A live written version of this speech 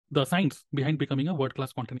the science behind becoming a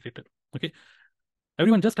world-class content creator. Okay,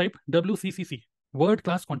 everyone just type WCCC,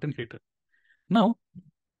 world-class content creator. Now,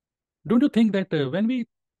 don't you think that when we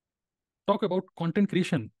talk about content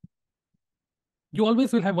creation, you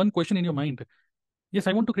always will have one question in your mind. Yes,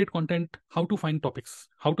 I want to create content. How to find topics,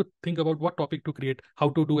 how to think about what topic to create, how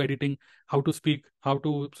to do editing, how to speak, how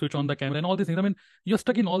to switch on the camera, and all these things. I mean, you're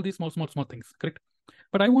stuck in all these small things, correct?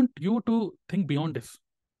 But I want you to think beyond this.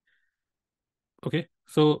 Okay,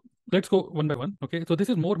 so let's go one by one. Okay, so this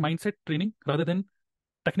is more mindset training rather than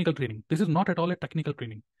technical training. This is not at all a technical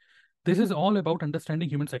training. This is all about understanding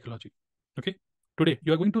human psychology. Okay, today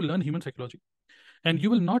you are going to learn human psychology, and you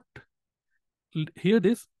will not hear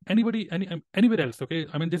this anywhere else. Okay,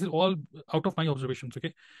 I mean, this is all out of my observations.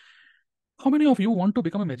 Okay, how many of you want to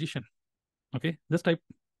become a magician? Okay, just type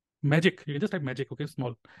magic. You can just type magic. Okay,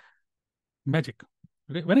 small magic.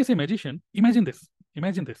 Okay, when I say magician, imagine this.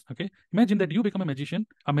 Imagine this. Okay, imagine that you become a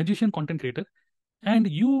magician content creator, and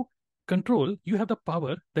you have the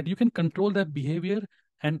power that you can control the behavior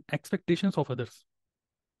and expectations of others.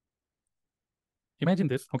 Imagine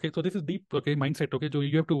this. Okay, so this is deep. Okay, mindset. Okay, so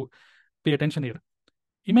you have to pay attention here.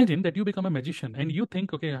 Imagine that you become a magician and you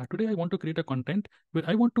think, okay, today I want to create a content where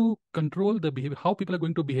I want to control the behavior, how people are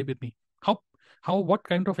going to behave with me, what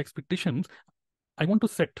kind of expectations I want to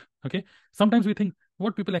set. Okay, sometimes we think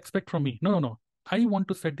what people expect from me. No. I want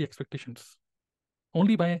to set the expectations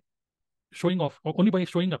only by showing off, or only by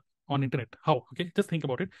showing up on internet. How? Okay, just think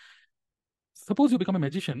about it. Suppose you become a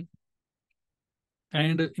magician,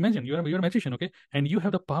 and imagine you're a magician, okay, and you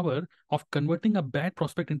have the power of converting a bad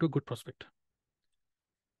prospect into a good prospect.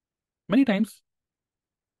 Many times,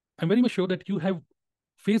 I'm very much sure that you have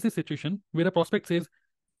faced this situation where a prospect says,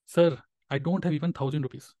 "Sir, I don't have even 1,000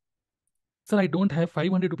 rupees. Sir, I don't have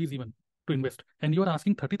 500 rupees even to invest, and you are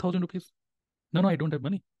asking 30,000 rupees. No, I don't have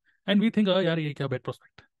money." And we think, "Oh, yaar, ye kya bad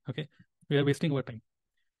prospect." Okay, we are wasting our time.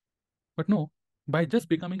 But no, by just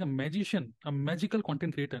becoming a magician, a magical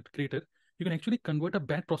content creator, you can actually convert a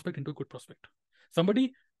bad prospect into a good prospect.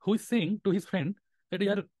 Somebody who is saying to his friend that,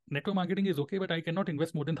 "Yeah, network marketing is okay, but I cannot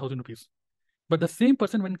invest more than 1,000 rupees." But the same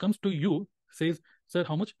person, when it comes to you, says, "Sir,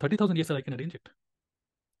 how much? 30,000? Yes, sir, I can arrange it."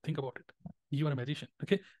 Think about it. You are a magician.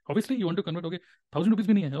 Okay, obviously you want to convert. Okay, 1,000 rupees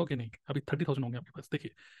भी नहीं है. Okay, नहीं, अभी 30,000 होंगे आपके पास.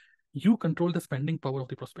 देखिए, you control the spending power of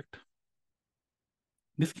the prospect.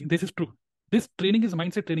 This is true. This training is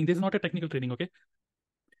mindset training. This is not a technical training. Okay.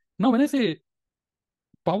 Now, when I say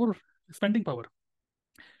power, spending power,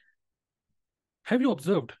 have you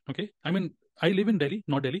observed? Okay, I mean, I live in Delhi,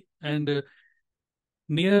 not Delhi, and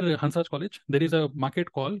near Hansraj College, there is a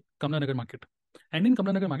market called Kamla Nagar Market. And in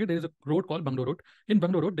Kamla Nagar Market, there is a road called Banglo Road. In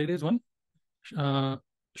Banglo Road, there is one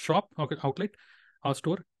shop, okay, outlet, or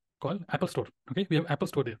store called Apple Store. Okay, we have Apple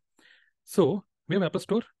Store there. So we have Apple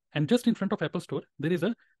Store, and just in front of Apple Store, there is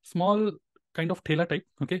a small kind of thela type,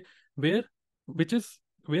 okay, which is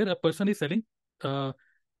where a person is selling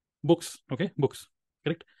books, okay, books,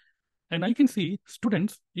 correct? And I can see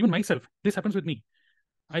students, even myself, this happens with me.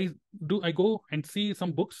 I go and see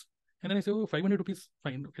some books, and then I say, "Oh, 500 rupees,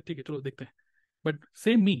 fine, okay, ठीक है, चलो देखते हैं." But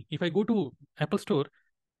same me, if I go to Apple Store,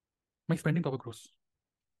 my spending power grows.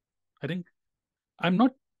 I think I'm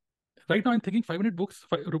not right now. I'm thinking 500 books,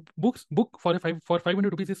 book for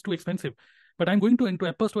 500 rupees is too expensive. But I'm going to into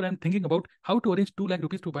Apple Store and thinking about how to arrange 2 lakh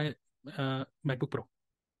rupees to buy MacBook Pro.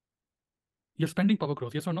 Your spending power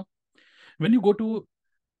grows, yes or no? When you go to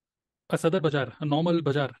a Sadar Bazaar, a normal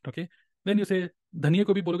bazaar, okay, then you say, "धनिये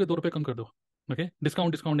को भी बोलोगे 2 रुपए कम कर दो." Okay,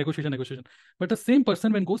 discount, negotiation. But the same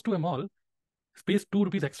person, when goes to a mall, pays 2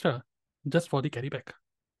 rupees extra just for the carry bag.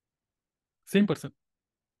 Same person,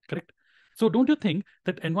 correct? So don't you think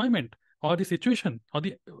that environment or the situation or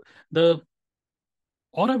the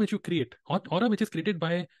aura which you create, or aura which is created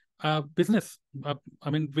by a business, I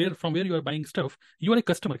mean, from where you are buying stuff, you are a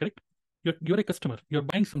customer, correct? You're a customer. You're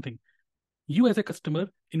buying something. You as a customer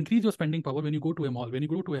increase your spending power when you go to a mall, when you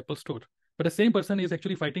go to Apple Store. But the same person is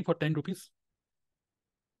actually fighting for 10 rupees.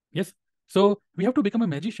 Yes. So we have to become a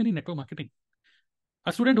magician in network marketing.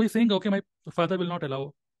 A student who is saying, "Okay, my father will not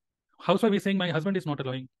allow." Housewife is saying, "My husband is not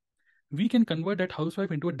allowing." We can convert that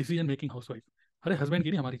housewife into a decision-making housewife. अरे husband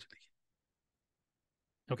की नहीं, हमारी चलेगी.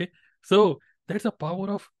 Okay. So that's the power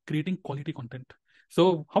of creating quality content.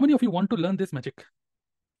 So how many of you want to learn this magic?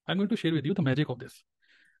 I'm going to share with you the magic of this.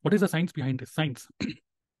 What is the science behind this? Science.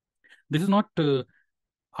 This is not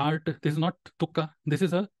art. This is not tukka. This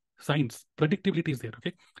is a science. Predictability is there.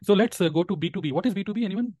 Okay. So let's go to B2B. What is B2B?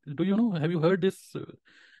 Anyone? Do you know? Have you heard this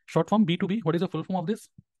short form B2B? What is the full form of this?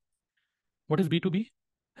 What is B2B?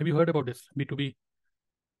 Have you heard about this? B2B.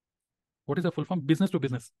 What is the full form? Business to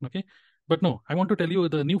business. Okay. But no, I want to tell you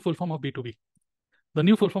the new full form of B2B. The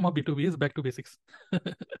new full form of B2B is back to basics.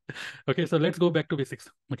 Okay, so let's go back to basics.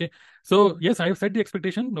 Okay, so yes, I have set the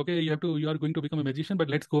expectation. Okay, you are going to become a magician, but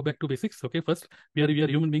let's go back to basics. Okay, first we are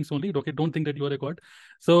human beings only. Okay, don't think that you are a god.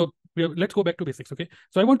 So let's go back to basics. Okay,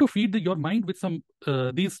 so I want to feed your mind with some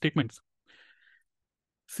these statements.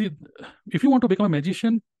 See, if you want to become a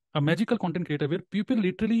magician, a magical content creator, where people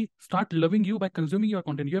literally start loving you by consuming your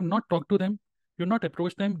content, you have not talked to them, you have not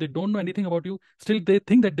approached them, they don't know anything about you. Still, they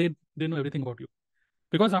think that they know everything about you,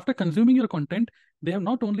 because after consuming your content, they have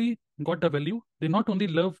not only got the value, they not only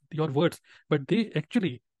love your words, but they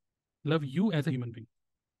actually love you as a human being.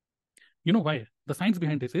 You know why? The science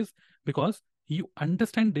behind this is because you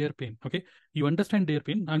understand their pain. Okay, you understand their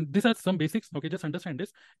pain, and these are some basics. Okay, just understand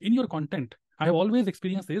this. In your content, I have always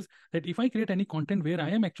experienced this, that if I create any content where I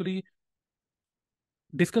am actually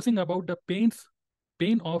discussing about the pain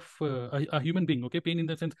of a human being, okay, pain in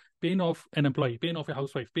the sense, pain of an employee, pain of a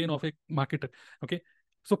housewife, pain of a marketer, okay,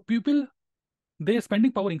 so people, their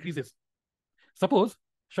spending power increases. Suppose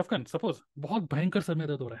शफकन, suppose बहुत भयंकर sir में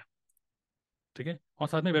दर्द हो रहा है, ठीक है, और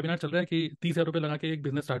साथ में वेबिनार चल रहा है कि 30,000 रुपये लगा के एक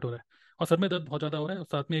बिजनेस स्टार्ट हो रहा है, और सर में दर्द बहुत ज़्यादा हो रहा है, और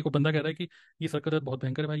साथ में एक बंदा कह रहा है कि ये सर का दर्द बहुत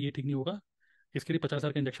भयंकर है भाई, ये ठीक नहीं होगा, इसके लिए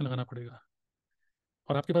 50,000 का इंजेक्शन लगाना पड़ेगा,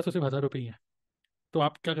 और आपके पास तो सिर्फ 1,000 रुपये ही है, तो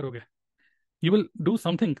आप क्या करोगे? यू विल डू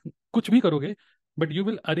समथिंग, कुछ भी करोगे, but you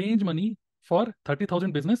will arrange money for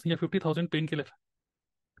 30,000 business या 50,000 pain killer,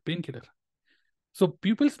 pain killer. So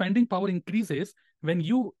people spending power increases when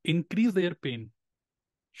you increase their pain.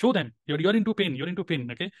 Show them you're into pain, you're into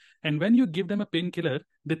pain, okay, and when you give them a painkiller,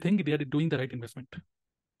 they think they are doing the right investment.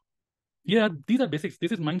 Yeah, these are basics,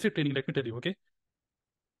 this is mindset training, let me tell you. Okay,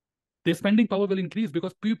 their spending power will increase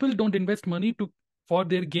because people don't invest money to for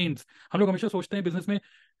their gains. हम लोग हमेशा सोचते हैं business में,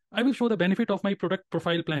 I will show the benefit of my product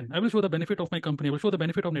profile plan, I will show the benefit of my company, I will show the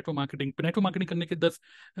benefit of network marketing. Network marketing करने के 10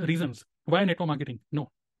 reasons. Why network marketing?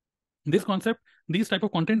 No, this concept, these type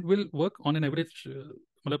of content will work on an average,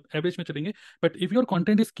 मतलब average में चलेंगे, but if your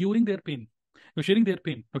content is curing their pain, you're sharing their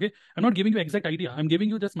pain, okay, I'm not giving you exact idea, I'm giving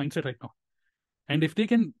you just mindset right now, and if they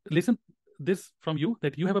can listen this from you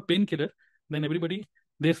that you have a painkiller, then everybody,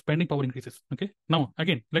 their spending power increases. Okay, now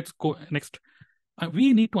again, let's go next.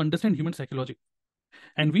 We need to understand human psychology,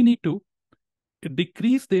 and we need to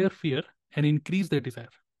decrease their fear and increase their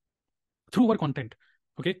desire through our content.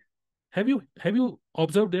 Okay, have you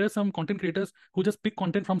observed there are some content creators who just pick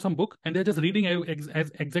content from some book and they're just reading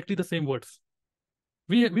as exactly the same words?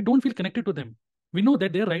 We don't feel connected to them. We know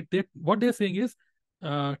that they're right. What they're saying is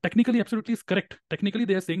technically absolutely is correct. Technically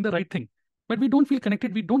they are saying the right thing, but we don't feel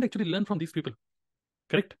connected. We don't actually learn from these people.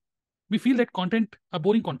 Correct? We feel that content a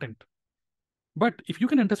boring content. But if you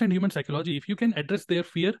can understand human psychology, if you can address their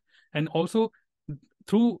fear, and also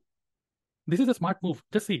through, this is a smart move.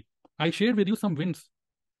 Just see, I shared with you some wins.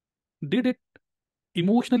 Did it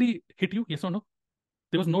emotionally hit you? Yes or no?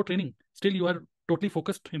 There was no training. Still, you are totally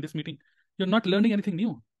focused in this meeting. You're not learning anything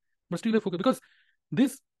new, but still you're focused, because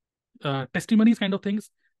this testimonies kind of things,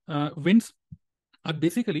 wins, are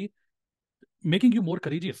basically making you more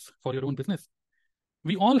courageous for your own business.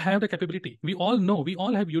 We all have the capability. We all know. We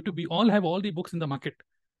all have YouTube. We all have all the books in the market,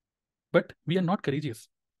 but we are not courageous.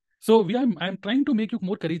 So I'm trying to make you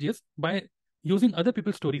more courageous by using other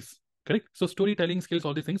people's stories. Correct? So storytelling skills,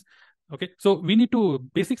 all these things. Okay. So we need to,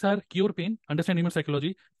 basics are cure pain, understand human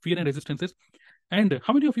psychology, fear and resistances. And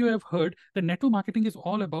how many of you have heard that network marketing is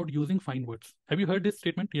all about using fine words? Have you heard this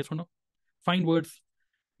statement? Yes or no? Fine words.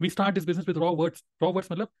 We start this business with raw words. Raw words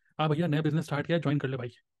मतलब भैया नया business start किया, join कर ले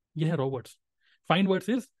भाई. ये है raw words. Fine words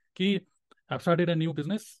is कि I've started a new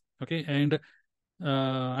business, okay, and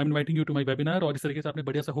I'm inviting you to my webinar, और इस तरीके से आपने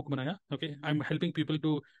बढ़िया सा hook बनाया, okay, I'm helping people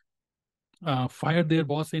to fire their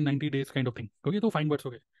boss in 90 days kind of thing. Okay, तो fine words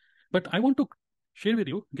हो गए. But I want to share with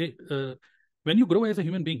you, okay, when you grow as a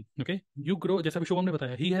human being, okay, you grow, जैसा अभी शुभम ने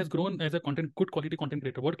बताया, he has grown as a good quality content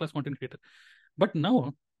creator, world class content creator. But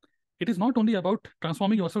now it is not only about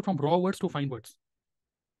transforming yourself from raw words to fine words,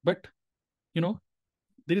 but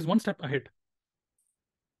there is one step ahead.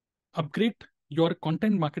 Upgrade your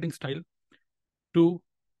content marketing style to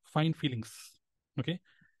fine feelings. Okay,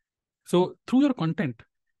 so through your content,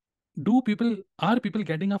 are people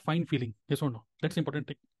getting a fine feeling? Yes or no? That's the important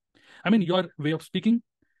thing. I mean, your way of speaking,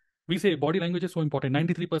 we say body language is so important.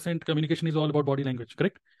 93% communication is all about body language,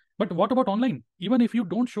 correct? But what about online? Even if you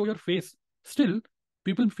don't show your face, still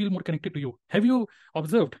people feel more connected to you. Have you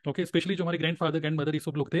observed? Okay, especially जो हमारे grandfather grandmother ये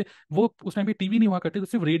सब लोग थे, वो उस time पे TV नहीं हुआ करते, तो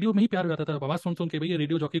सिर्फ रेडियो में ही प्यार हो जाता था. आवाज सुन सुन के भाई ये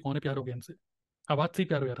रेडियो जॉकी कौन है, प्यार हो गया इनसे, आवाज से ही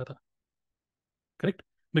प्यार हो जाता था. करेक्ट?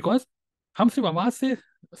 बिकॉज हम सिर्फ आवाज से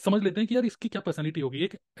समझ लेते हैं कि यार इसकी क्या पर्सनैलिटी होगी,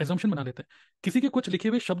 एक एजम्पशन बना लेते हैं. किसी के कुछ लिखे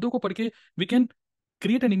हुए शब्दों को पढ़ के we can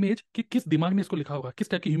create an image कि किस दिमाग ने इसको लिखा होगा, किस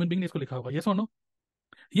टाइप की ह्यूमन बीइंग ने इसको लिखा होगा. यस और नो?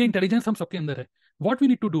 ये इंटेलिजेंस हम सबके अंदर है. What we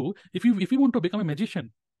need to do, if you want to become a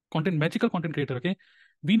magician, magical content creator, okay,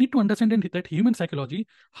 we need to understand that human psychology,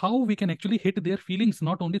 how we can actually hit their feelings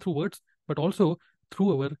not only through words but also through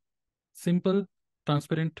our simple,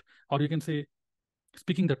 transparent, or you can say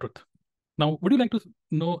speaking the truth. Now, would you like to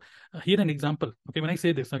know, hear an example? Okay, when I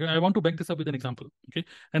say this, okay, I want to back this up with an example. Okay,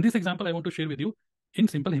 and this example I want to share with you in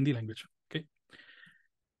simple Hindi language. Okay,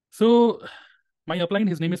 so my upline,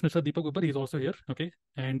 his name is Mr. Deepak Gupar. He's also here. Okay,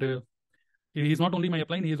 and he's not only my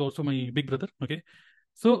upline, he is also my big brother. Okay,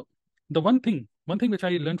 so the one thing which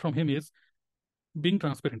I learned from him is being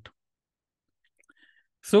transparent.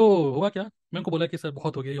 So हुआ क्या, मैं उनको बोला कि sir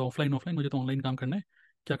बहुत हो गया ये ऑफलाइन ऑफलाइन, मुझे तो ऑनलाइन काम करना है,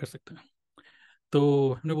 क्या कर सकते हैं? तो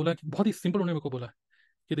उन्होंने बोला कि बहुत ही सिंपल, उन्होंने मेरे को बोला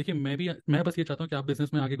कि देखिए मैं बस ये चाहता हूँ कि आप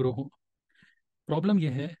बिजनेस में आगे ग्रो हो. प्रॉब्लम ये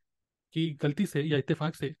है कि गलती से या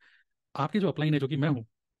इत्तेफाक से आपके जो अपलाइन है जो कि मैं हूँ,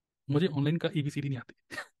 मुझे ऑनलाइन का एबीसीडी नहीं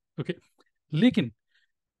आती. ओके, लेकिन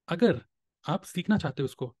अगर आप सीखना चाहते हो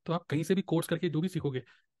उसको, तो आप कहीं से भी कोर्स करके जो भी सीखोगे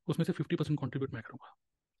उसमें से 50% कॉन्ट्रीब्यूट मैं करूँगा,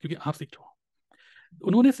 क्योंकि आप सीख जाओ.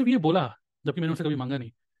 उन्होंने सिर्फ ये बोला, जबकि मैंने उनसे कभी मांगा नहीं,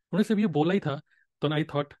 उन्होंने सिर्फ ये बोला ही था. तो आई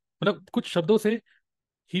थॉट, मतलब कुछ शब्दों से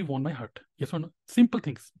ही वॉन माई हार्ट. ये सुन, सिंपल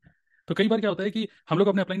थिंग्स. तो कई बार क्या होता है कि हम लोग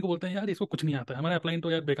अपने अपलाइन को बोलते हैं यार इसको कुछ नहीं आता है, हमारा अपलाइन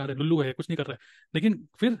तो यार बेकार है, लुल्लू है, कुछ नहीं कर रहा है. लेकिन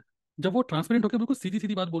फिर जब वो ट्रांसपेरेंट होकर बिल्कुल सीधी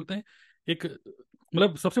सीधी बात बोलते हैं, एक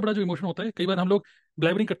मतलब सबसे बड़ा जो इमोशन होता है, कई बार हम लोग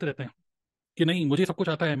ब्लैबरिंग करते रहते हैं कि नहीं मुझे सब कुछ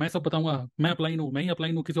आता है, मैं सब बताऊंगा, मैं अप्लाइन हूँ, मैं ही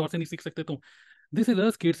अप्लाइन हूँ, किसी और से नहीं सीख सकते तुम. This is a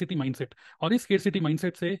scarcity mindset. और इस स्केर्सिटी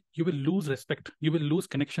माइंडसेट से you will lose respect, you will lose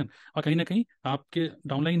connection, और कहीं ना कहीं आपके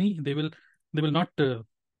downline he they will not,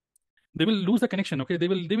 they will lose the connection. Okay, they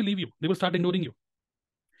will leave you, they will start ignoring you.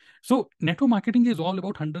 So network marketing is all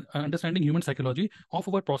about understanding human psychology of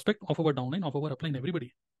our prospect, of our downline, of our upline, everybody.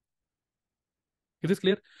 Is this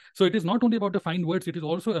clear? So it is not only about the fine words, it is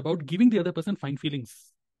also about giving the other person fine feelings.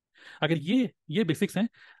 अगर ये basics हैं,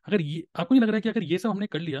 अगर ये आपको नहीं लग रहा है कि अगर ये सब हमने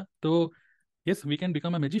कर लिया तो yes we can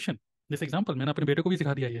become a magician. जैसे एग्जांपल मैंने अपने बेटे को भी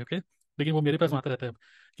सिखा दिया है. ओके, लेकिन वो मेरे पास आता रहता है अब,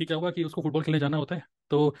 कि क्या हुआ कि उसको फुटबॉल खेलने जाना होता है,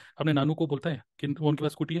 तो अपने नानू को बोलता है कि वो उनके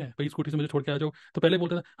पास स्कूटी है, भाई स्कूटी से मुझे छोड़ के आ जाओ. तो पहले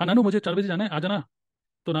बोलता था हाँ नानू मुझे 4 बजे जाना है, आ जाना.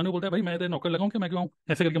 तो नानू बोलता है भाई मैं तेरे नौकर लगाऊं, कि मैं क्यों आऊं,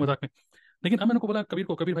 ऐसे करके मजाक में. लेकिन अब मैंने उनको बोला कबीर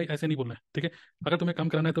को, कबीर भाई ऐसे नहीं बोलना है, ठीक है, अगर तुम्हें काम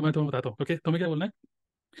कराना है तो मैं तुम्हें बताता हूँ. ओके, तुम्हें क्या बोलना है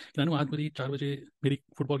कि नानू आज मेरी 4 बजे मेरी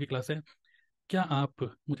फुटबॉल की क्लास है, क्या आप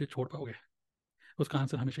मुझे छोड़ पाओगे? उसका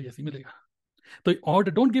आंसर हमेशा यस ही मिलेगा. तो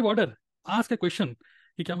order, don't give order, ask A question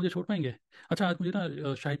कि क्या मुझे छोड़ पाएंगे? अच्छा आज मुझे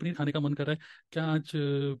ना शाही पनीर खाने का मन कर रहा है, क्या आज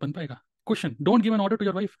बन पाएगा? Question, don't give an order to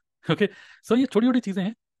your wife. Okay, सो ये छोटी छोटी चीजें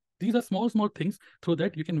हैं. These are small small things through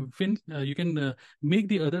that you can make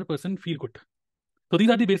the other person feel good. So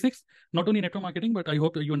these are the basics, not only network marketing, but I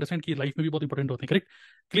hope you understand कि life में भी बहुत important होते हैं. Correct?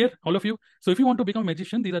 Clear, all of you? So if you want to become a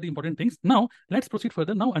magician, these are the important things. Now let's proceed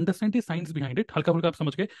further. Now understand the science behind it. हल्का फुल्का आप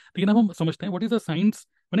समझ गए, लेकिन अब हम समझते हैं what is the science.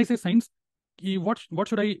 When I say science, कि what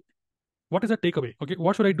should I, what is the takeaway? Okay,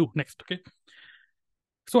 what should I do next? Okay,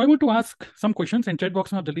 so I want to ask some questions and chat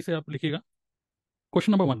box में आप जल्दी से आप लिखिएगा.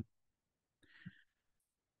 Question number 1.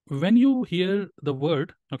 When you hear the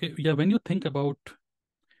word, okay, yeah, when you think about,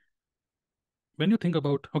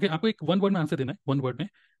 okay, आपको एक one word में answer देना है, one word में.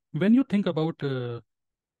 When you think about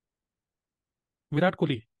Virat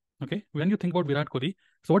Kohli, okay, when you think about Virat Kohli,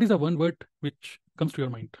 so what is the one word which comes to your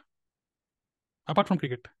mind? Apart from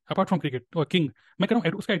cricket और king, मैं कह रहा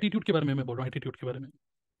हूँ उसका attitude के बारे में, मैं बोल रहा हूँ एटीट्यूड के बारे में.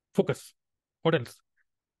 Focus, what else?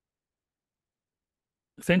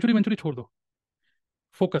 Century venturi छोड़ दो,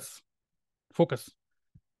 फोकस, फोकस,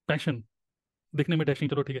 पैशन, दिखने में डैशिंग,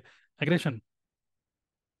 चलो ठीक है, aggression,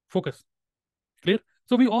 focus. Clear?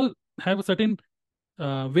 So we all have a certain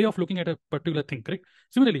way of looking at a particular thing, correct?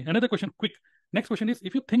 Similarly, another question, quick. Next question is,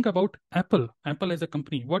 if you think about Apple as a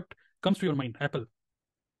company, what comes to your mind? Apple.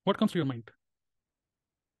 What comes to your mind?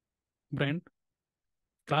 Brand,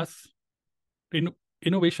 class,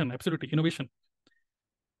 innovation, absolutely, innovation,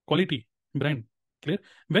 quality, brand. Clear?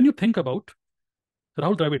 When you think about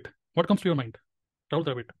Rahul Dravid, what comes to your mind? Rahul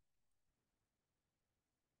Dravid.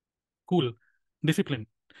 Cool, discipline.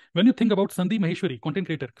 When you think about Sandeep Maheshwari, content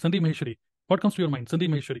creator, Sandeep Maheshwari, what comes to your mind? Sandeep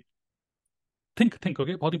Maheshwari. Think,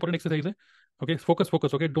 okay, बहुत important exercise है. Okay, focus,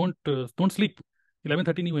 okay, don't sleep.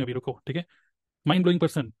 11:30 नहीं हुए अभी, रुको, ठीक है. Mind blowing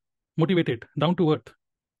person, motivated, down to earth.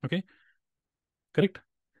 Okay, correct.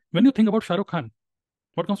 When you think about Shah Rukh Khan,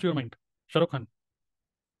 what comes to your mind? Shah Rukh Khan,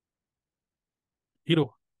 hero.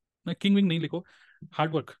 ना king wing नहीं लिखो,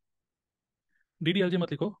 hard work. DDLJ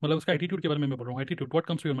मत लिखो, मतलब उसका एटीट्यूड के बारे में मैं बोल रहा हूँ. Attitude, what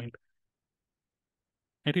comes to your mind?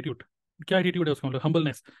 Attitude, क्या एटीट्यूड है उसका, मतलब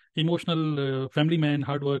humbleness, emotional, family man,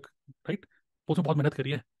 hard work, right. उसने बहुत मेहनत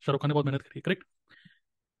करी है, शाहरुख खान ने बहुत मेहनत करी है, करेक्ट.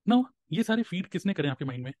 नाउ ये सारे फीड किसने करे आपके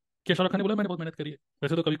माइंड में? क्या शाहरुख खान ने बोला मैंने बहुत मेहनत करी है?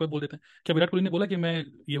 वैसे तो कभी कभी बोल देते हैं। क्या विराट कोहली ने बोला कि मैं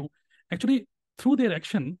ये हूँ? Actually through their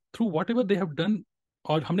action, through what ever they have done,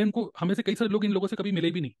 और हमने उनको, हमें से कई सारे लोग इन लोगों से कभी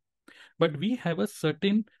मिले भी नहीं, but we have a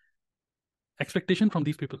certain expectation from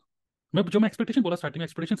these people. मैं एक्सपेक्टेशन बोला स्टार्टिंग में,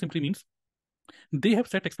 expectation simply means they have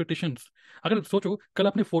set expectations. अगर सोचो कल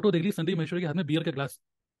आपने फोटो देख ली संदीप महेश्वरी के हाथ में बियर का ग्लास,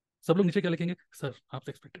 सब लोग नीचे क्या लिखेंगे? सर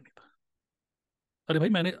आपसे एक्सपेक्टेड नहीं था। अरे भाई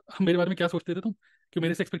मैंने, मेरे बारे में क्या सोचते थे तुम, कि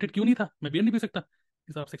मेरे से एक्सपेक्टेड क्यों नहीं था, मैं बियर नहीं पी सकता?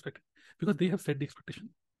 इस आपसे expected, because they have set the expectation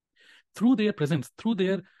through their presence, through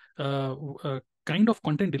their kind of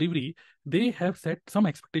content delivery. They have set some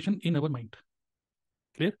expectation in our mind.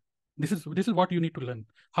 Clear? This is what you need to learn,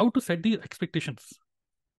 how to set the expectations.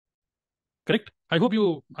 Correct? I hope you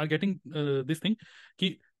are getting this thing.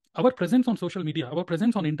 Ki our presence on social media, our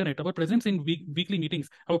presence on internet, our presence in weekly meetings,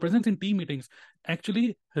 our presence in team meetings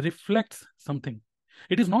actually reflects something.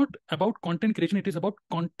 It is not about content creation, it is about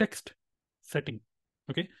context setting.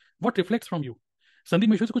 Okay, what reflects from you? Sandeep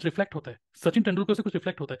Mishra से कुछ reflect होता है, सचिन तेंदुलकर से कुछ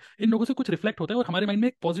reflect होता है, इन लोगों से कुछ रिफ्लेक्ट होता है, और हमारे माइंड में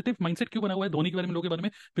एक पॉजिटिव माइंडसेट क्यों बना हुआ है धोनी के बारे में, लोगों के बारे में?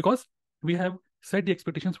 Because we have set the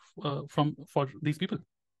expectations from for these people.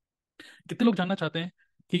 कितने लोग जानना चाहते हैं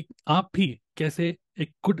कि आप भी कैसे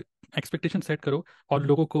एक गुड एक्सपेक्टेशन सेट करो और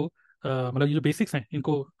लोगों को मतलब ये जो बेसिक्स हैं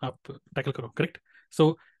इनको आप टैकल करो। Correct?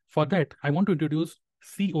 So for that I want to introduce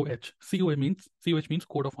COH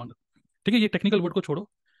code of honour. ठीक है, ये टेक्निकल वर्ड को छोड़ो,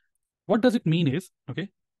 what does it mean is, okay,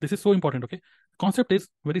 this is so important, okay, concept is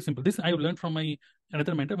very simple. This I have learned from my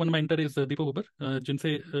another mentor. One mentor is Deepak Buber,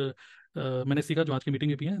 जिनसे मैंने सीखा, जो आज की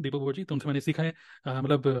मीटिंग में भी है दीपक बुबर जी, तो उनसे मैंने सीखा है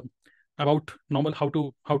मतलब about normal how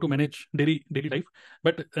to manage daily life.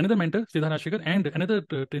 But another mentor Siddharth Ashikar and another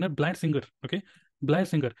trainer Blair Singer, okay, Blair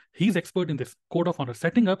Singer, he is expert in this code of honor,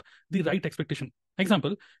 setting up the right expectation.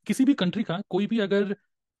 Example, किसी भी country का कोई भी अगर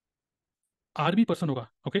army person होगा,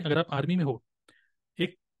 okay, अगर आप army में हो,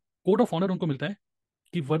 एक कोड ऑफ ऑनर उनको मिलता है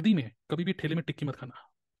कि वर्दी में कभी भी ठेले में टिक्की मत खाना,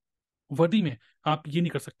 वर्दी में आप ये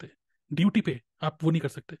नहीं कर सकते, ड्यूटी पे आप वो नहीं कर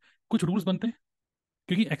सकते, कुछ रूल्स बनते हैं,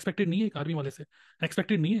 क्योंकि एक्सपेक्टेड नहीं है एक आर्मी वाले से,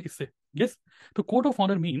 एक्सपेक्टेड नहीं है इससे। यस, तो कोड ऑफ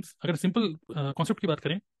ऑनर मीन्स, अगर सिंपल कॉन्सेप्ट की बात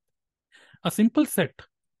करें, a simple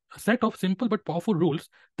set of simple but powerful rules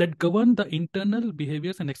that govern the internal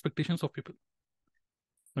behaviours and expectations of people.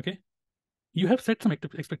 Okay, you have set some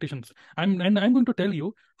expectations. I'm going to tell you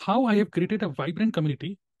how I have created a vibrant community,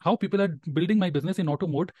 how people are building my business in auto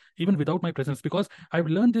mode even without my presence, because I've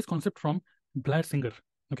learned this concept from Blair Singer.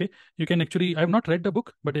 Okay, you can actually, I have not read the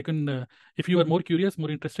book, but you can if you are more curious, more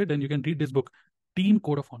interested, then you can read this book, Team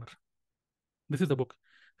Code of Honor. This is the book,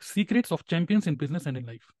 Secrets of Champions in Business and in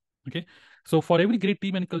Life. Okay, so for every great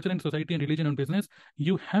team and culture and society and religion and business,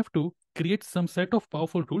 you have to create some set of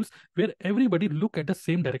powerful rules where everybody look at the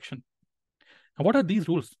same direction. What are these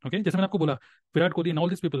rules? Okay, जैसे मैंने आपको बोला, Virat Kohli and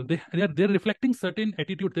all these people, they are reflecting certain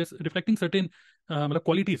attitude, they're reflecting certain मतलब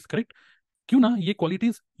qualities. Correct? क्यों ना ये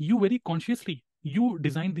qualities you very consciously you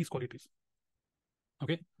design these qualities.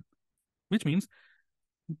 Okay, which means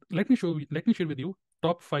let me share with you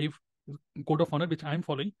top 5 code of honor which I am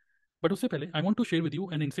following. But उससे पहले I want to share with you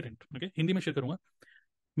an incident. Okay, Hindi में share करूंगा।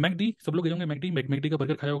 McD, सब लोग गए होंगे McD, McD का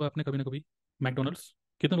burger खाया होगा आपने कभी ना कभी। मैकडोनल्ड्स,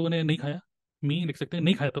 कितने लोगों ने नहीं खाया? मी लिख सकते हैं,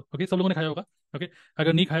 नहीं खाया तो ओके, सब लोगों ने खाया होगा। ओके,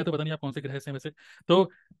 अगर नहीं खाया तो पता नहीं आप कौन से ग्रह से हैं वैसे। तो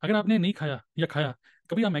अगर आपने नहीं खाया या खाया,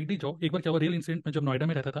 कभी आप मैकडी जाओ। एक बार क्या हुआ, रियल इंसिडेंट में, जब नोएडा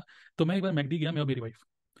में रहता था, तो मैं एक बार मैकडी गया, मैं और मेरी वाइफ,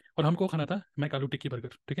 और हमको खाना था मैक आलू टिक्की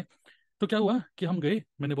बर्गर। ठीक है, तो क्या हुआ कि हम गए,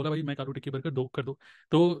 मैंने बोला भाई मैक आलू टिक्की बर्गर दो कर दो।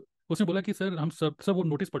 तो उसने बोला कि सर हम सब वो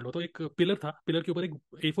नोटिस पढ़ लो। तो एक पिलर था, पिलर के ऊपर एक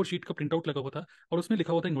A4 शीट का प्रिंट आउट लगा हुआ था, और उसमें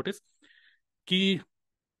लिखा हुआ था नोटिस कि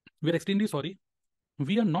we are extremely sorry,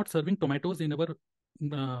 we are not serving tomatoes in our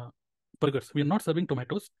burgers, we are not serving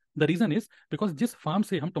tomatoes. The reason is because जिस फार्म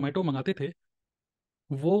से हम टोमेटो मंगाते थे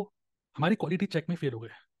वो हमारी क्वालिटी चेक में फेल हो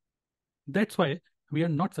गया, that's why we are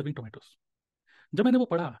not serving tomatoes. जब मैंने वो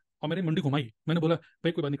पढ़ा और मेरी मुंडी घुमाई, मैंने बोला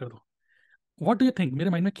भाई कोई बात नहीं, कर दो। व्हाट डू यू थिंक मेरे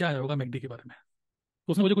माइंड में क्या आया होगा मैकडी के बारे में?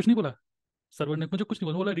 तो उसने मुझे कुछ नहीं बोला, सर्वर ने मुझे कुछ नहीं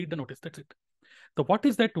बोला, बोला read the notice, that's it. तो what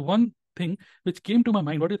is that one thing which came to my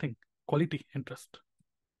mind? What do you think? Quality and trust.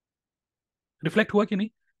 Reflect हुआ कि नहीं?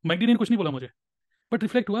 मैकडी ने कुछ नहीं बोला मुझे, बट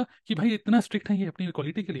रिफ्लेक्ट हुआ कि भाई इतना स्ट्रिक्ट है ये अपनी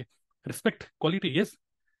क्वालिटी के लिए, रिस्पेक्ट क्वालिटी, यस।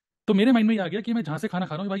 तो मेरे माइंड में ये आ गया कि मैं जहां से खाना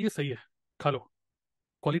खा रहा हूँ भाई ये सही है, खा लो,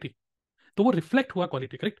 क्वालिटी। तो वो रिफ्लेक्ट हुआ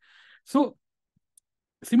क्वालिटी। करेक्ट? सो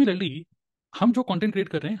सिमिलरली हम जो कंटेंट क्रिएट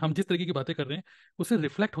कर रहे हैं, हम जिस तरीके की बातें कर रहे हैं, उससे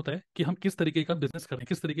रिफ्लेक्ट होता है कि हम किस तरीके का बिजनेस कर रहे हैं,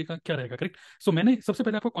 किस तरीके का क्या रहेगा। करेक्ट? सो मैंने सबसे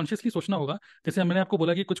पहले आपको कॉन्शियसली सोचना होगा, जैसे मैंने आपको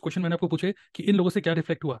बोला कि कुछ क्वेश्चन मैंने आपको पूछे कि इन लोगों से क्या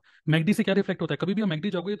रिफ्लेक्ट हुआ, मैकडी से क्या रिफ्लेक्ट होता है। कभी भी आप मैकडी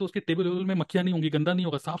जाओगे तो उसके टेबल वेबल में मक्खियां नहीं होंगी, गंदा नहीं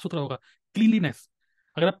होगा, साफ सुथरा होगा, क्लीनलीनेस।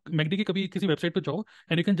 अगर आप मैकडी की कभी किसी वेबसाइट पर जाओ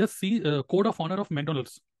and you can just C code of honour of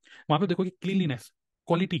McDonald's, वहां पे देखोगे क्लीनलीनेस,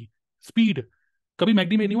 क्वालिटी, स्पीड, कभी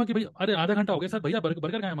मैकडी में नहीं हुआ कि भाई अरे आधा घंटा हो गया सर, भैया बर्गर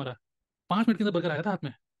कहाँ है हमारा, 5 मिनट के अंदर बर्गर आया था हाथ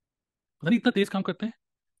में। पता नहीं इतना तेज काम करते हैं,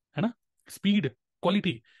 है ना। स्पीड,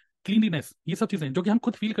 क्वालिटी, क्लीनलीनेस, ये सब चीजें जो कि हम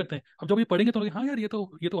खुद फील करते हैं। अब जब ये पढ़ेंगे तो लगे, हाँ यार ये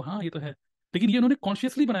तो हाँ ये तो है। लेकिन ये इन्होंने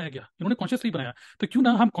कॉन्शियसली बनाया गया, इन्होंने कॉन्शियसली बनाया। तो क्यों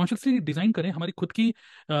ना हम कॉन्शियसली डिजाइन करें हमारी खुद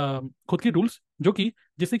की रूल्स, जो कि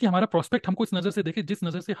जिससे कि हमारा प्रोस्पेक्ट हमको इस नजर से देखे जिस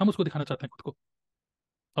नजर से हम उसको दिखाना चाहते हैं खुद को।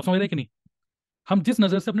 आप समझ रहे हैं कि नहीं। हम जिस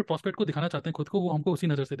नजर से अपने प्रोस्पेक्ट को दिखाना चाहते हैं खुद को, वो हमको उसी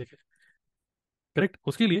नजर से देखे। करेक्ट।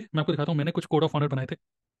 उसके लिए मैं आपको दिखाता हूँ, मैंने कुछ कोड ऑफ ऑनर बनाए थे।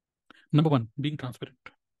 Number 1, being transparent.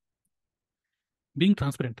 Being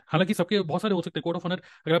transparent, हालांकि सबके बहुत सारे हो सकते हैं कोड ऑफ ऑनर।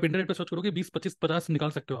 अगर आप इंटरनेट पर सर्च करोगे 20 25 50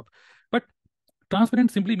 निकाल सकते हो आप। बट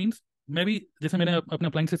ट्रांसपेरेंट सिंपली मीन्स, मैं भी जैसे मैंने अपने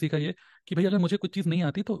अप्लाइंग से सीखा ये, कि भाई अगर मुझे कुछ चीज़ नहीं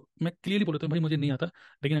आती तो मैं क्लियरली बोल देता हूँ भाई मुझे नहीं आता,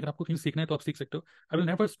 लेकिन अगर आपको कहीं सीखना है तो आप सीख सकते हो। I will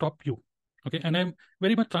never stop you. Okay, and I am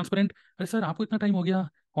very much transparent. अरे सर आपको इतना टाइम हो गया,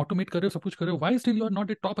 ऑटोमेट कर रहे हो, सब कुछ कर रहे हो, Y still you are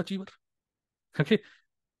not a top achiever. Okay,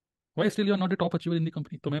 Y still you are not a top achiever in the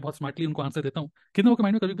company. तो मैं बहुत स्मार्टली उनको आंसर देता हूँ। कितने लोगों के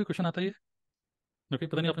माइंड में कभी भी क्वेश्चन आता है? ओके,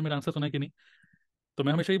 पता नहीं आपने मेरा आंसर सुना है कि नहीं। तो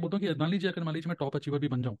मैं हमेशा ये बोलता हूँ कि मान लीजिए, अगर मान लीजिए मैं टॉप अचीवर भी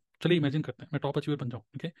बन जाऊँ, चलिए इमेजिन करते हैं मैं टॉप अचीवर बन जाऊँ,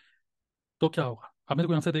 ओके, तो क्या होगा? आप मेरे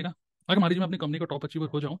को आंसर देगा। अगर मान लीजिए मैं अपनी कंपनी का टॉप अचीवर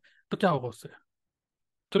हो जाऊँ, तो क्या होगा उससे?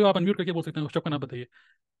 चलो आप अनम्यूट करके बोल सकते हैं, उस का नाम बताइए।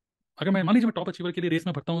 अगर मैं मान लीजिए मैं टॉप अचीवर के लिए रेस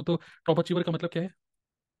में भरता हूँ, तो टॉप अचीवर का मतलब क्या है?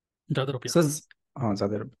 ज़्यादा रुपया। सर। हाँ,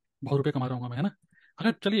 ज़्यादा। बहुत रुपये कमा रहा हूँ मैं, है ना।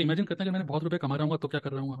 अगर चलिए इमेजिन करते हैं कि मैंने बहुत रुपये कमा रहा हूँ, तो क्या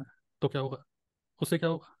कर रहा हूँ मैं? तो क्या होगा? उससे क्या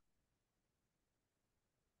होगा?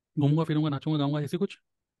 घूमूंगा फिरूंगा नाचूंगा गाऊंगा, ऐसे कुछ।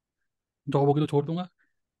 जॉब होगी तो छोड़ दूंगा,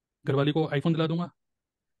 घरवाली को आईफोन दिला दूंगा,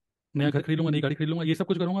 नया घर खरीद लूंगा, नई गाड़ी खरीद लूंगा, ये सब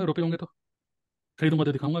कुछ करूंगा, रुपये होंगे तो। खरीदूंगा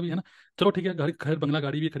तो दिखाऊंगा भी, है ना। चलो ठीक है, घर घर बंगला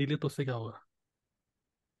गाड़ी भी खरीद ले, तो उससे क्या होगा?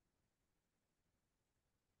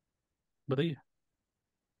 बताइए।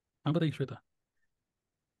 हाँ बताइए Shweta.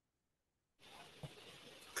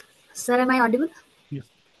 Sir M I audible?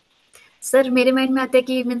 Yes. Sir मेरे माइंड में आता है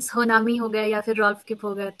कि मीन्स होनामी हो गया या फिर रॉल्फ किप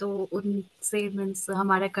हो गया, तो उनसे मीन्स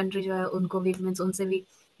हमारा कंट्री जो है उनको भी मीन्स उनसे भी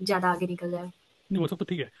ज़्यादा आगे निकल जाए। नहीं वो सब तो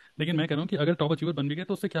ठीक है, लेकिन मैं कह रहा हूँ कि अगर टॉप अचीवर बन भी गए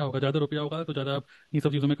तो उससे क्या होगा? ज़्यादा रुपया होगा तो ज़्यादा आप इन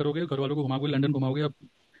सब चीज़ों में करोगे, घर वालों को घुमाओगे, लंदन घुमाओगे, आप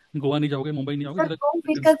गोवा नहीं जाओगे, मुंबई नहीं जाओगे, सर सीधा। घूम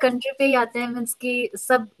फिर कर कंट्री पे ही आते हैं, मीन्स कि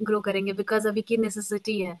सब ग्रो करेंगे बिकॉज अभी की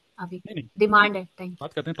नेसेसिटी है, अभी नहीं नहीं, डिमांड है टाइम की।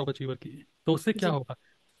 बात करते हैं टॉप अचीवर की। तो उससे क्या जी, होगा?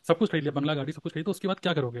 सब कुछ खरीद लिया, बंगला गाड़ी सब कुछ खरीद, तो उसके बाद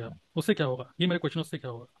क्या करोगे आप? उससे क्या होगा, ये मेरे क्वेश्चन। उससे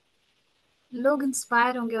क्या होगा? लोग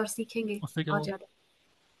इंस्पायर होंगे और सीखेंगे उससे क्या और होगा? ज़्यादा,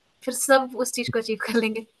 फिर सब उस चीज़ को अचीव कर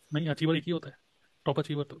लेंगे। नहीं, अचीवर एक ही होता है, टॉप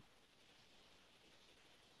अचीवर तो।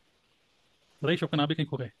 बताइए शौक नाम भी कहीं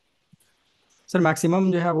खो गए? सर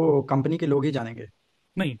मैक्सिमम जो है वो कंपनी के लोग ही जानेंगे।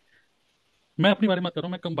 नहीं, मैं अपनी बारे में बात कर रहा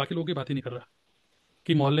हूँ, मैं कम बाकी लोगों की बात ही नहीं कर रहा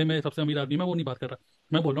कि मोहल्ले में सबसे अमीर आदमी, मैं वो नहीं बात कर रहा।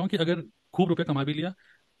 मैं बोल रहा हूँ कि अगर खूब रुपये कमा भी लिया,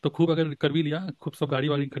 तो खूब अगर कर भी लिया, खूब सब गाड़ी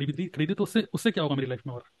वाड़ी खरीदी खरीदी, तो उससे उससे क्या होगा मेरी लाइफ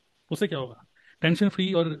में? और उससे क्या होगा? टेंशन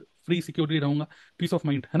फ्री और फ्री सिक्योरिटी रहूंगा, पीस ऑफ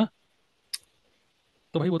माइंड, है ना।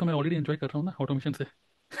 तो भाई वो तो मैं ऑलरेडी एंजॉय कर रहा हूँ ना ऑटोमेशन से।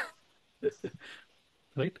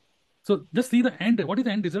 Right. So just see the end, what is the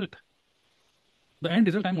end result? The end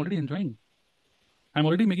result I am already enjoying, I am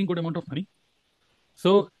already making good amount of money.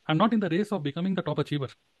 So I am not in the race of becoming the top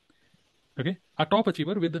achiever. Okay, a top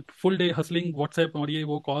achiever with full day hustling WhatsApp और ये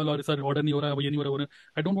वो call, और sir order नहीं हो रहा है, वो ये नहीं हो रहा है,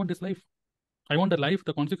 I don't want this life. I want the life,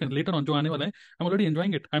 the consequence later on जो आने वाला है, I am already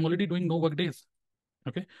enjoying it, I am already doing no work days.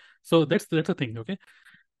 Okay, so that's a thing. Okay,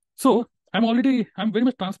 so I'm very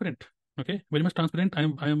much transparent. Okay, very much transparent.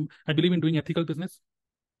 I believe in doing ethical business.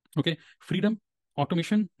 Okay, freedom,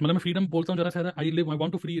 automation, मतलब मैं freedom बोलता हूँ जरा सा, I live, I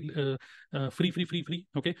want to free, free free free free.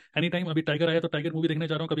 Okay, any time, अभी tiger आया तो tiger movie देखने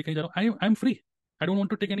जा रहा हूँ, कभी कहीं जा रहा हूँ, I am free, I don't want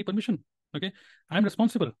to take any permission. Okay, I am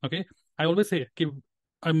responsible. Okay, I always say कि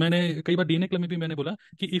मैंने कई बार डीएनए क्लब में भी मैंने बोला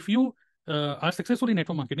कि if you are successful in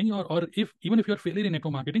network marketing, और if even if you are failure in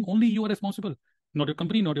network marketing, only you are responsible, not your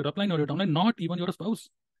company, not your upline, not your downline, not even your spouse.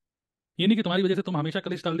 ये नहीं कि तुम्हारी वजह से तुम हमेशा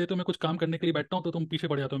कलेश डाल देते हो, मैं कुछ काम करने के लिए बैठता हूँ तो तुम पीछे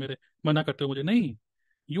पड़ जाते हो मेरे, मना करते हो मुझे, नहीं।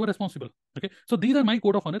 You are responsible. Okay, so these are my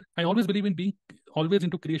code of honor. I always believe in being always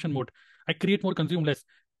into creation mode. I create more, consume less.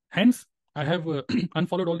 Hence I have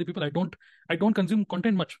unfollowed all the people. I don't consume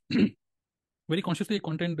content much. Very consciously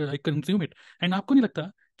content I consume it. And आपको नहीं लगता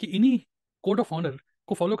कि इन्हीं code of honour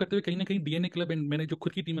को follow करते हुए कहीं ना कहीं डीएनए क्लब एंड मैंने जो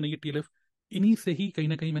खुद की टीम बनाई है टीएलएफ, इन्हीं से ही कहीं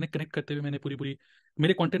ना कहीं मैंने कनेक्ट करते हुए मैंने पूरी पूरी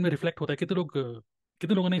मेरे कंटेंट में रिफ्लेक्ट होता है।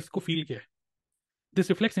 कितने लोगों ने इसको फील किया है? This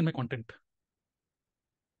reflects in my content.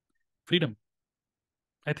 Freedom,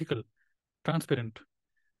 ethical, transparent,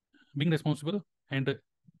 being responsible, and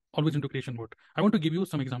always into creation mode. I want to give you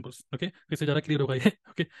some examples. Okay, इससे ज़्यादा क्लियर होगा ये।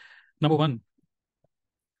 Okay, number one,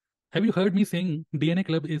 have you heard me saying DNA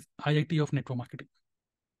Club is IIT of network marketing?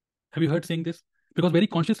 Have you heard saying this? Because very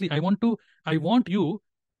consciously, I want you,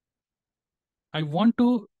 I want to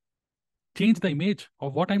change the image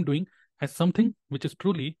of what I'm doing as something which is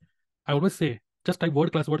truly, I always say Just type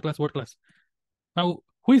word class, word class, word class. Now,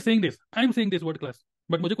 who is saying this? I am saying this word class.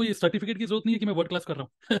 But मुझे कोई certificate की जरूरत नहीं है कि मैं word class कर रहा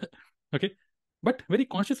हूँ. Okay. But very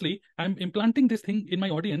consciously, I'm implanting this thing in my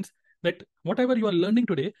audience that whatever you are learning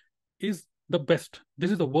today is the best.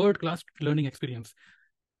 This is the world class learning experience.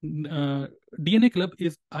 DNA Club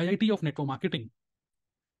is IIT of network marketing.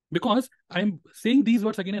 Because I'm saying these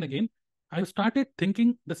words again and again, I've started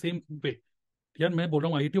thinking the same way. यार मैं बोल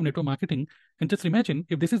रहा हूँ IIT of network marketing, and just imagine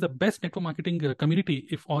if this is the best network marketing community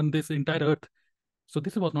if on this entire earth. So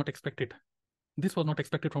this was not expected. This was not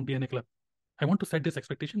expected from DNA Club. I want to set these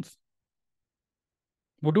expectations.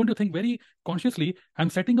 But don't you think very consciously I'm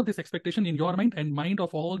setting up this expectation in your mind and mind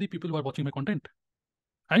of all the people who are watching my content?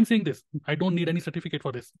 I'm saying this. I don't need any certificate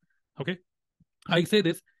for this. Okay. I say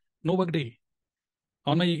this, no work day.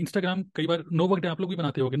 और मैं Instagram कई बार no work day आप लोग भी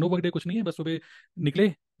बनाते होगे. No work day कुछ नहीं है, बस सुबह निकले,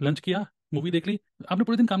 लंच किया, मूवी देख ली, आपने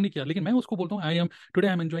पूरे दिन काम नहीं किया. लेकिन मैं उसको बोलता हूँ I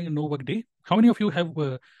am enjoying no work day. How many of you have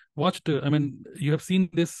watched, I mean you have seen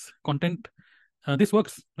this content, this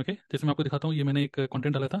works. Okay, जैसे मैं आपको दिखाता हूँ, ये मैंने एक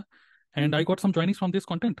कंटेंट डाला था and I got some जॉइनिंग्स from this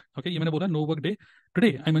content. Okay, ये मैंने बोला no work day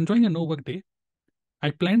today, I am enjoying a no work day.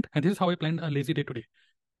 I planned and this is how I planned a lazy day today.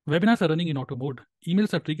 Webinars are running in auto mode.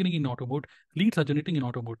 Emails are triggering in auto mode. Leads are generating in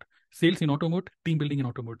auto mode. Sales in auto mode. Team building in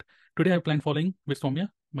auto mode. Today I have planned following with Soumya,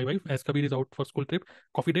 my wife, as Kabir is out for school trip,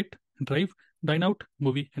 coffee date, drive, dine out,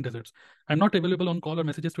 movie, and desserts. I'm not available on call or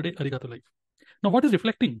messages today. Arigato life. Now what is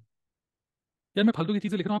reflecting? यार मैं फालतू की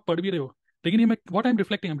चीजें लिख रहा हूँ, आप पढ़ भी रहे हो, लेकिन ये मैं what I'm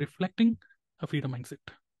reflecting a freedom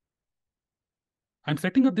mindset. I'm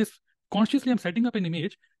setting up this consciously. I'm setting up an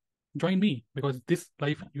image. Join me because this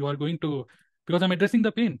life you are going to, because I'm addressing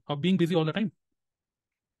the pain of being busy all the time.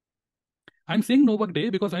 I'm saying no work day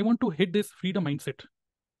because I want to hit this freedom mindset.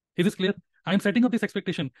 Is this clear? I'm setting up this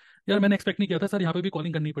expectation. यार मैंने expect नहीं किया था sir यहाँ पे भी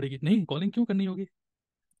calling करनी पड़ेगी. नहीं, कॉलिंग क्यों करनी होगी?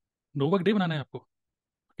 नो वर्क डे बनाना है आपको.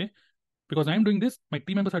 Okay, because I am doing this, my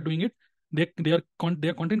team members are doing it, they are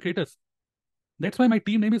content creators. That's why my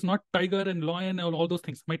team name is not Tiger and Lion and all those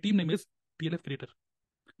things. My team name is TLF Creator.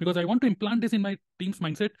 Because I want to implant this in my team's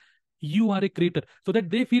mindset. You are a creator, so that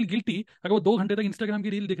they feel guilty. अगर वो 2 घंटे तक Instagram की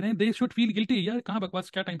reel देख रहे हैं, they should feel guilty. यार कहाँ बकवास,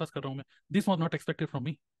 क्या टाइम पास कर रहा हूँ मैं. This was not expected from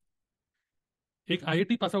me. एक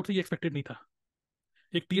IIT पास आउट से ये एक्सपेक्टेड नहीं था.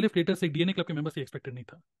 एक TLF क्रिएटर से, एक DNA क्लब के मेंबर से एक्सपेक्टेड नहीं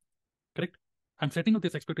था. Correct. I am setting up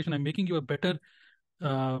this expectation. I am making you a better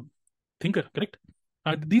thinker. Correct.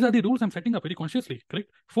 These are the rules I'm setting up very consciously.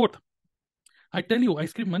 Correct. Fourth, I tell you,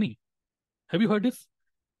 ice cream money. Have you heard this?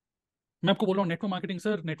 मैं आपको बोल रहा हूँ network marketing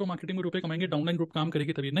sir, network marketing में रुपए कमाएंगे, downline group काम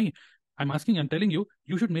करेगी तभी. नहीं, I am asking, I am telling you,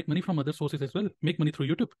 you should make money from other sources as well. Make money through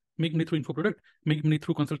YouTube, make money through info product, make money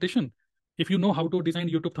through consultation. If you know how to design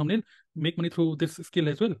YouTube thumbnail, make money through this skill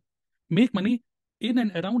as well. Make money in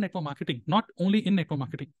and around network marketing, not only in network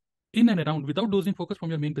marketing, in and around, without losing focus from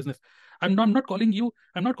your main business. I'm not calling you,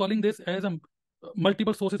 I'm not calling this as a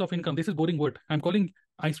multiple sources of income. This is boring word. I'm calling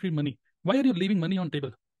ice cream money. Why are you leaving money on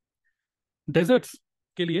table? Deserts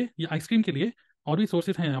के लिए या ice cream के लिए और भी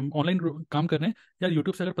sources हैं. हम online काम कर रहे हैं यार,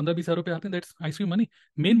 यूट्यूब से अगर 15-20 हज़ार रुपए आते हैं, that's ice cream money.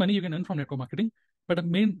 Main money you can earn from network marketing, but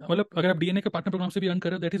main मतलब अगर आप डीएनए के पार्टनर प्रोग्राम से भी अर्न कर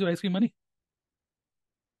रहे हो, that is your ice cream money.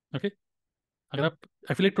 Okay. अगर आप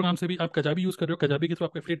एफिलेट प्रोग्राम से भी, आप कजाबी यूज कर रहे हो, कजाबी के थ्रू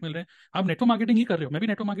आपको एफिलेट मिल रहे हैं, आप नेटवर्क मार्केटिंग ही कर रहे हो, मैं भी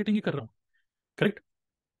नेटवर्क मार्केटिंग ही कर रहा हूँ. Correct.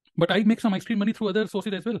 But I make some ice cream money through other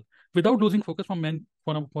sources as well without losing focus from man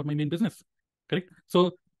for my main business. Correct. So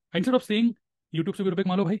instead of saying YouTube से भी रुपए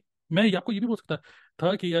कमा लो भाई, मैं आपको ये भी बोल सकता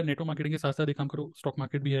था कि यार नेटवर्क मार्केटिंग के साथ साथ एक काम करो, स्टॉक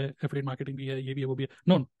मार्केट भी है, एफिलेट मार्केटिंग भी है, ये भी है, वो भी है.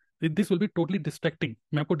 No, this will be totally distracting.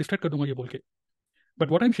 मैं आपको डिस्ट्रैक्ट कर दूंगा ये बोल के. But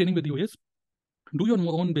what I am sharing with you is do your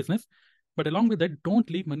own business, but along with that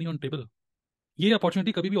don't leave money on table. ये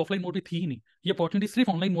अपॉर्चुनिटी कभी भी ऑफलाइन मोड पे थी ही नहीं, ये अपॉर्चुनिटी सिर्फ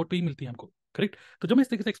ऑनलाइन मोड पे ही मिलती है हमको. करेक्ट. तो जब मैं इस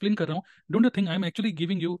तरीके से एक्सप्लेन कर रहा हूँ, don't you think I am actually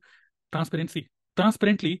giving you transparency.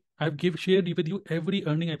 Transparently I have give shared with you every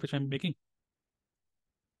earning which I am making.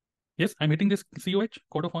 Yes, I'm hitting this COH,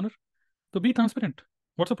 code of honor. So be transparent.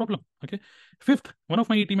 What's the problem? Okay. Fifth, one of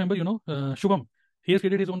my ET member, Shubham, he has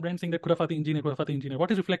created his own brand saying that खुराफाती engineer, खुराफाती engineer.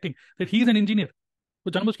 What is reflecting? That he is an engineer.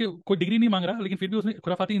 वो जानबूझ के कोई degree नहीं मांग रहा, लेकिन फिर भी उसने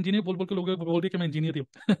खुराफाती इंजीनियर बोल बोल के लोगों को बोल दिया कि मैं इंजीनियर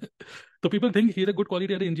हूँ. तो people think he is a good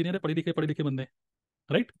quality, अरे इंजीनियर है, पढ़े लिखे बंदे.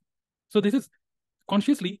 Right. So this is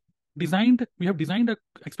consciously designed, we have designed a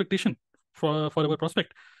expectation for our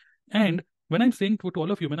prospect. And when I'm saying to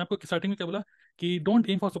all of you, मैंने आपको starting में क्या बोला कि don't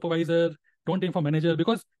M for supervisor, don't M for manager,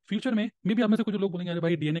 because future में मे भी आप में से कुछ लोग बोलेंगे अरे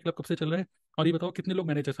भाई डीएनए क्लब कब से चल रहा है, और ये बताओ कितने लोग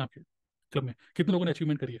मैनेजर्स हैं आपके क्लब में, कितने लोगों ने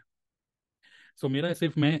अचीवमेंट करी है. सो मेरा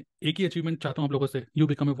सिर्फ, मैं एक ही अचीवमेंट चाहता हूँ आप लोगों से, you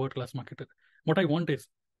become a world class marketer. What I want is,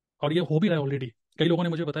 और ये हो भी रहा है ऑलरेडी. कई लोगों ने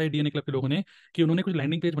मुझे बताया, डीएनए क्लब के लोगों ने, कि उन्होंने कुछ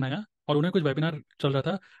लैंडिंग पेज बनाया और उन्हें कुछ वेबिनार चल रहा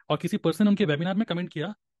था, और किसी पर्सन उनके वेबिनार में कमेंट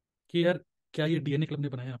किया कि यार क्या ये डीएनए क्लब ने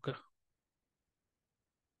बनाया आपका.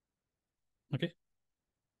 ओके,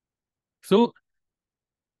 सो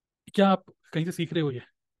क्या आप कहीं से सीख रहे हो? ये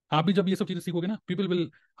आप भी जब ये सब चीजें सीखोगे ना, पीपल विल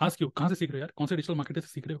आस्क यू कहाँ से सीख रहे हो यार, कौन से डिजिटल मार्केटर से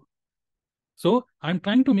सीख रहे हो? So I'm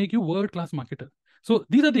trying to make you world-class marketer. So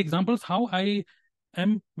these are the examples how I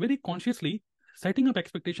am very consciously setting up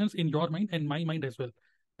expectations in your mind and my mind as well.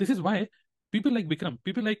 This is why people like Vikram,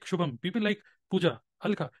 people like Shubham, people like Pooja,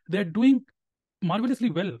 Alka, they are doing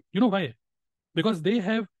marvelously well. You know why? Because they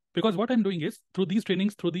have, because what I'm doing is through these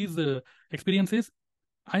trainings, through these experiences,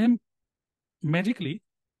 I am magically,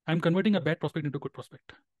 I'm converting a bad prospect into a good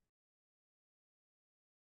prospect.